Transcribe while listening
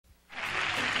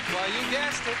Well, you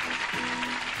guessed it.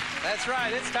 That's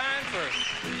right. It's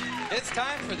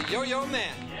time for the Yo-Yo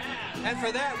Man. And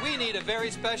for that, we need a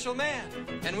very special man.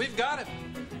 And we've got him.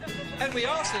 And we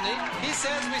also need, he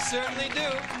says we certainly do.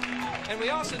 And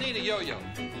we also need a yo-yo.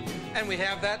 And we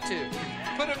have that too.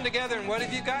 Put them together, and what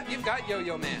have you got? You've got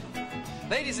Yo-Yo Man.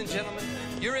 Ladies and gentlemen,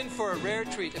 you're in for a rare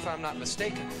treat, if I'm not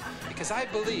mistaken, because I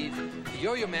believe the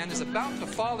Yo-Yo Man is about to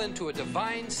fall into a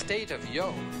divine state of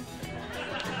yo.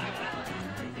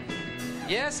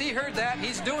 Yes, he heard that.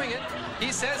 He's doing it.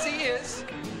 He says he is.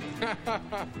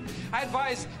 I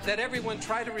advise that everyone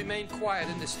try to remain quiet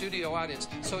in the studio audience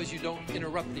so as you don't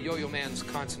interrupt the Yo-Yo Man's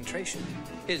concentration,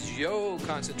 his yo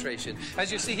concentration. As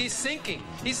you see, he's sinking.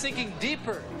 He's sinking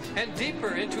deeper and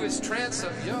deeper into his trance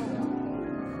of yo.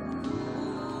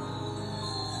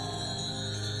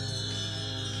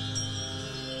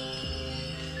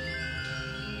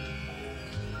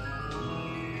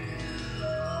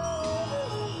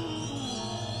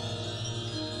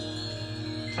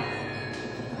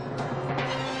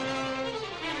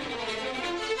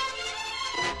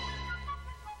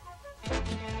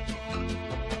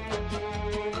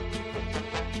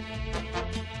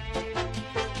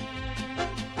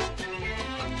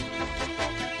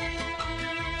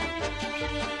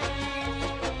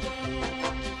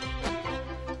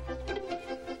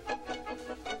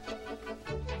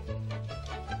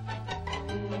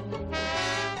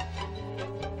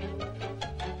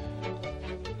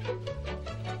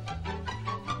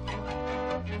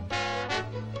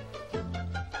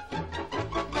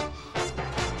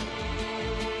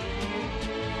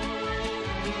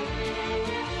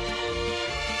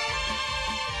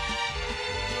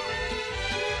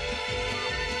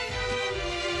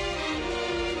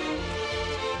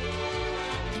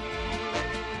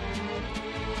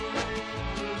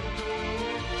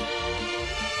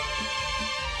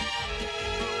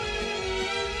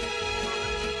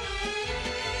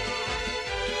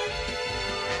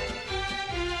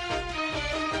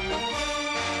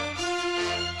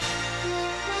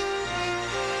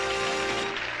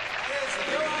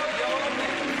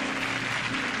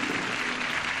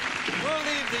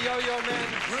 The Yo-Yo Man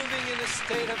grooving in a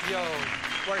state of yo,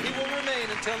 where he will remain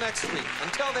until next week.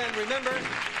 Until then, remember,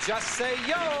 just say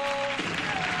yo.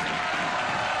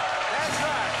 That's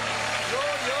right,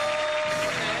 Yo-Yo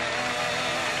Man.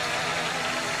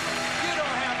 You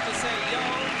don't have to say yo.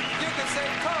 You can say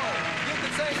co. You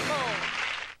can say co.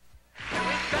 And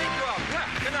we thank you all.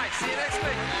 Good night. See you next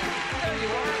week. There you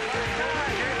are. Good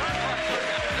night.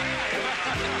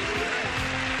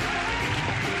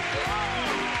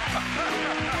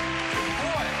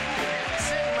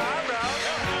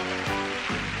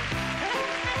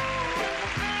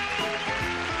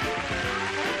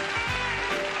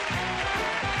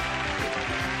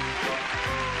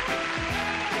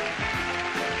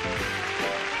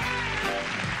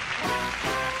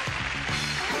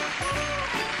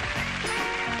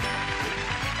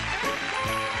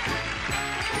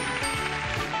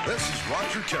 This is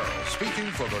Roger Carroll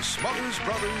speaking for the Smothers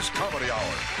Brothers Comedy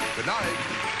Hour. Good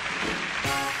night.